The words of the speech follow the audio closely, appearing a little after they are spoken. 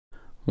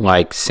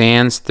Like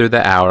sands through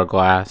the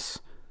hourglass,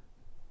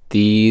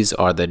 these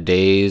are the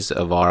days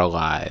of our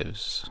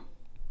lives.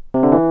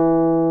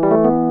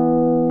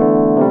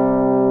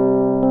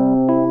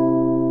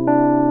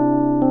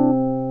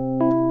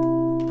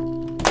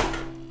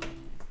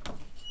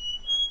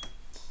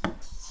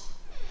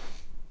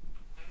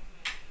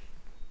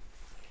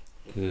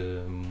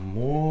 Good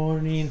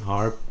morning,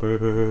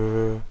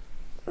 Harper.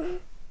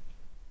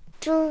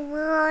 Good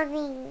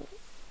morning.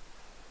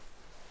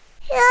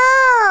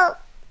 So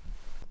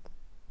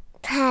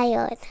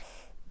tired.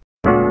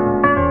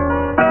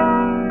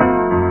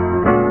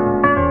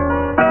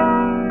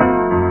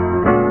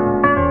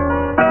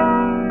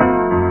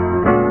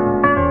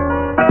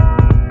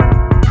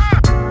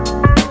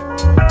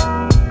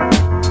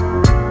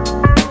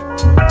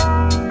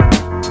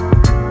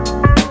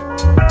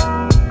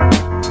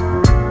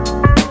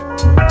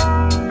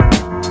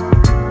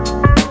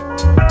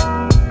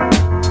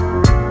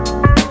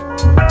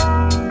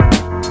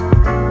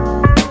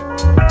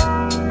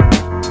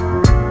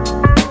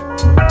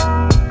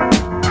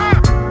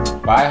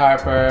 Bye,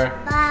 Harper.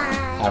 Bye.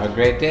 Have a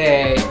great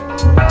day.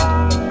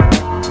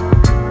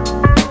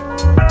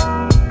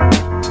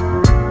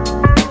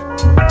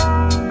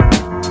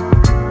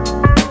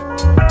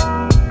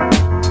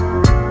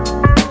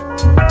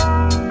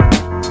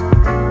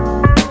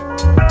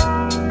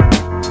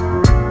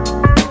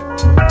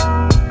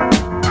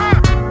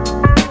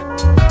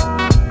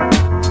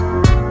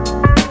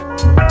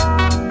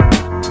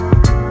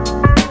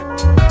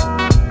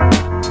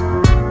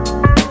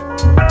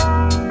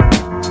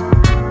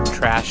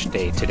 Trash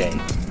day today.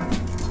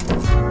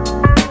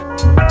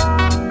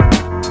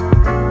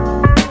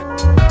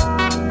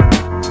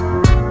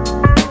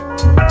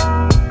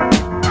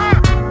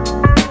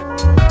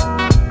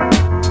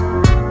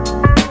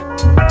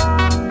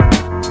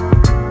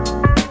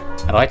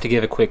 I'd like to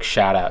give a quick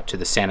shout out to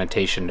the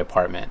sanitation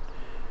department.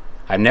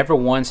 I've never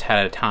once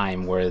had a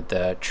time where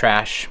the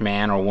trash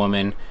man or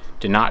woman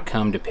did not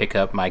come to pick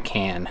up my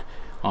can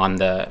on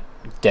the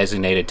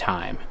designated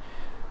time.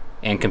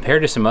 And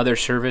compared to some other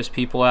service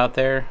people out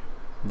there,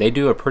 they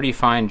do a pretty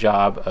fine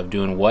job of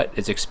doing what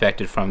is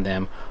expected from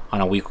them on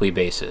a weekly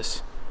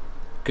basis.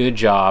 Good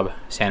job,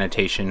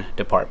 sanitation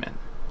department.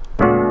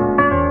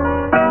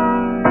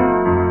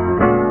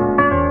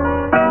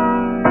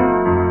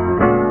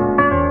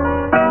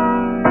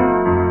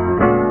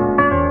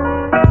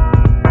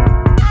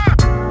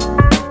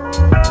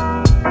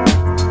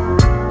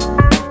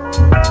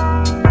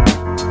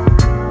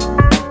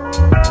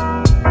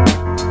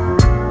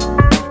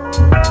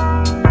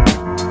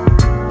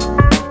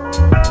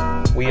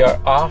 We are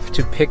off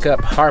to pick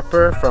up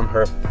Harper from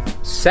her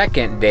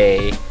second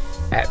day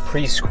at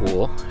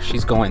preschool.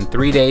 She's going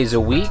 3 days a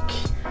week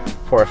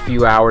for a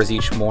few hours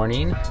each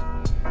morning.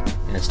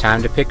 And it's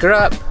time to pick her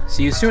up.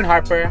 See you soon,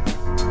 Harper.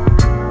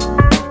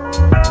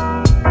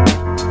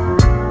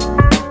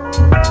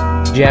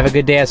 Did you have a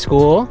good day at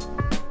school?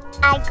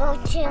 I go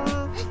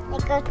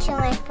to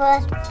my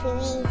first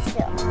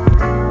preschool.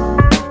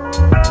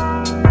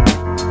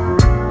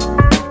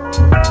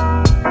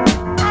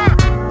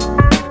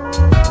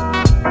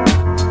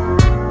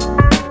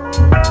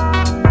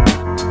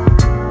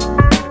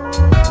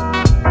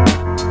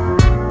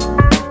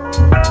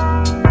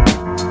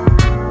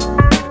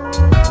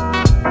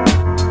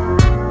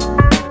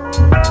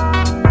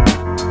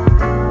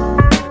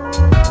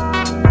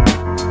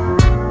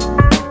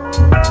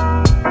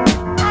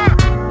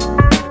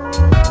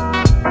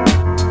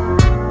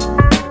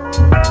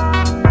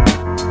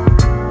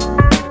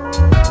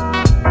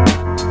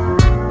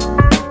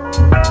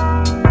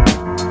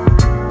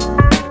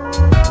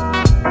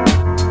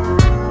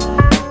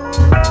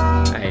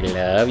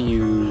 Love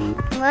you.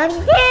 Love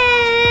you.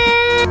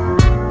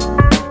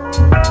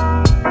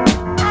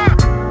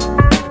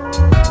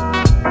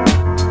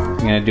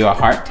 You gonna do a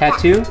heart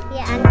tattoo?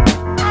 Yeah.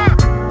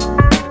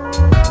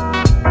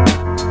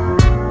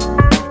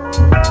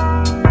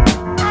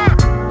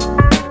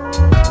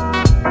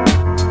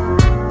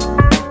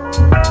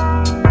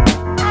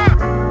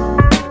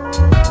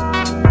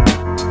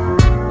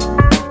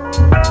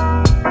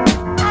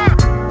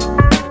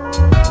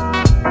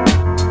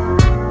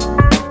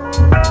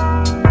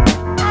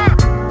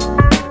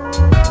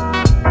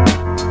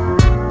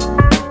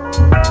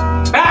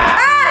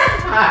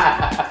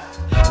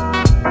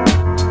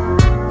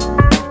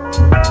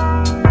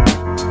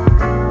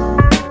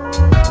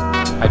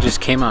 I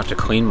just came out to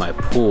clean my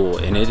pool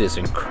and it is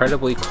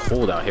incredibly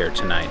cold out here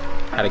tonight.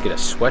 Had to get a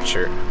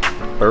sweatshirt.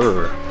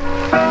 Brr.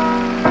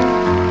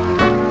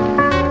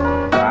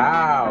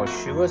 Wow,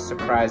 Shua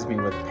surprised me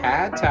with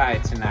pad thai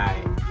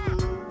tonight.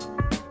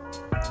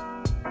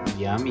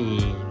 Yummy.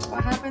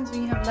 What happens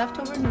when you have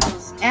leftover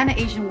noodles and an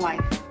Asian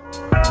wife?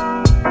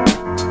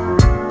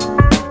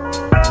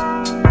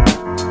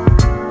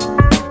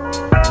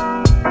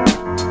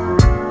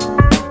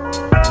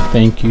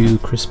 Thank you,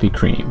 Krispy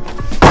Kreme.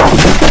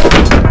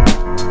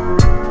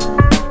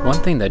 One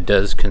thing that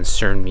does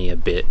concern me a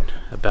bit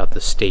about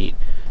the state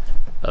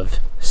of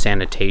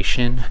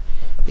sanitation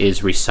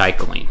is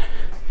recycling.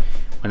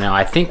 Now,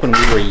 I think when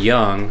we were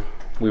young,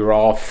 we were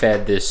all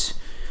fed this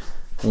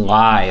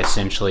lie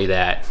essentially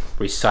that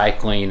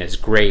recycling is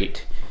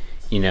great.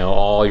 You know,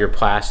 all your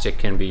plastic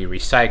can be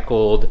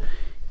recycled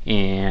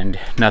and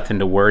nothing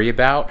to worry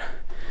about.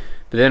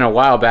 But then a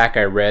while back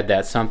I read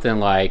that something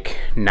like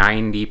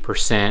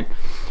 90%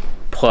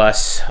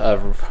 plus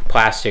of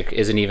plastic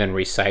isn't even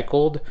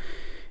recycled.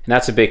 And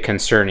that's a bit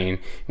concerning.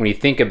 When you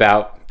think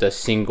about the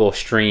single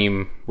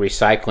stream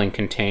recycling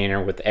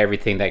container with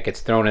everything that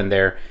gets thrown in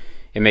there,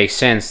 it makes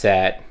sense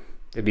that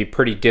it'd be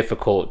pretty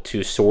difficult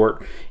to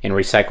sort and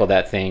recycle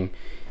that thing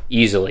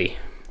easily.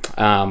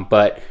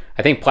 But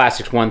I think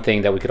plastic's one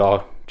thing that we could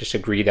all just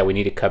agree that we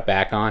need to cut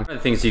back on. One of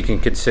the things you can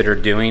consider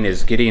doing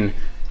is getting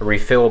a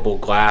refillable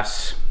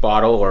glass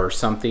bottle or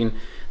something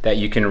that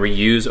you can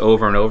reuse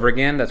over and over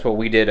again. That's what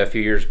we did a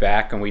few years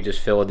back, and we just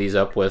filled these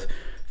up with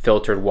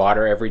filtered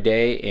water every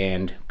day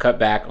and cut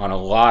back on a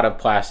lot of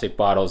plastic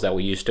bottles that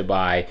we used to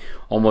buy.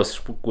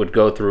 Almost would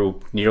go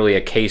through nearly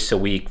a case a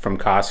week from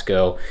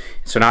Costco.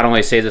 So not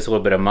only saves us a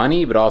little bit of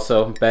money, but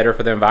also better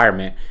for the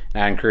environment.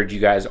 And I encourage you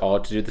guys all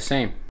to do the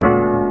same.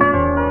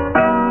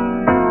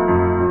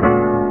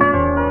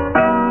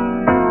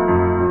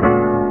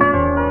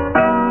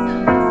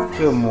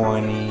 Good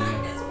morning.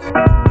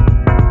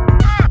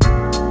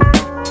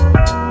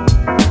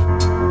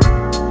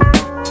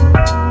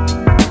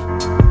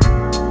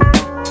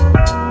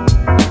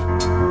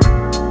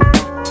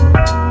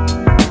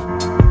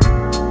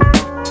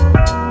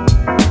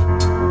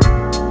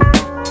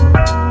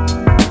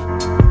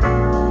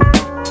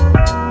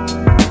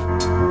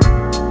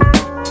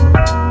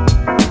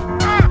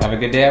 Have a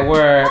good day at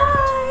work.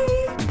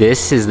 Bye.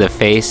 This is the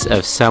face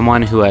of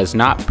someone who has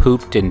not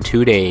pooped in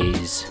 2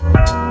 days.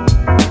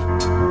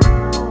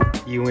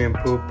 You went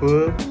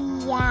poo-poo?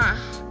 Yeah.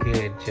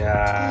 Good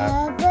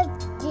job.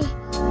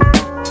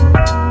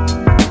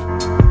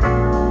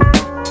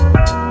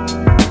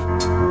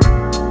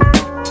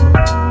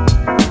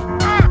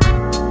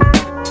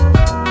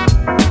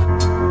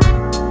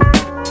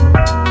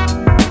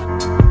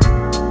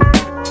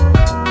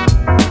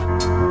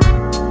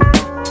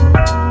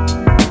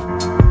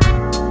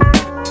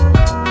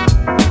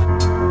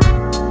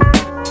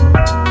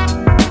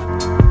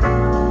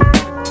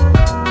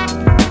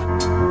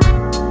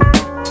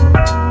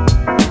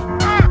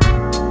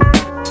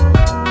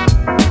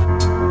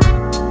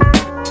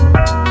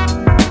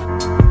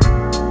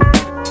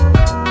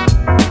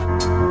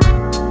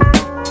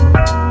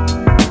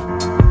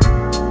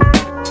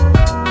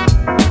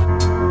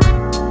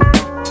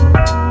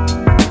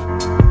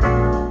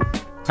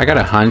 I got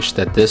a hunch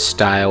that this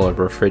style of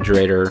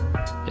refrigerator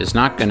is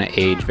not going to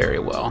age very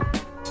well.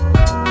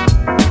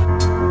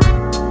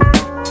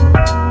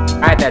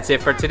 Alright, that's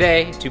it for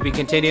today. To be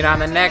continued on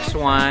the next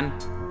one.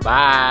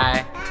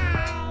 Bye.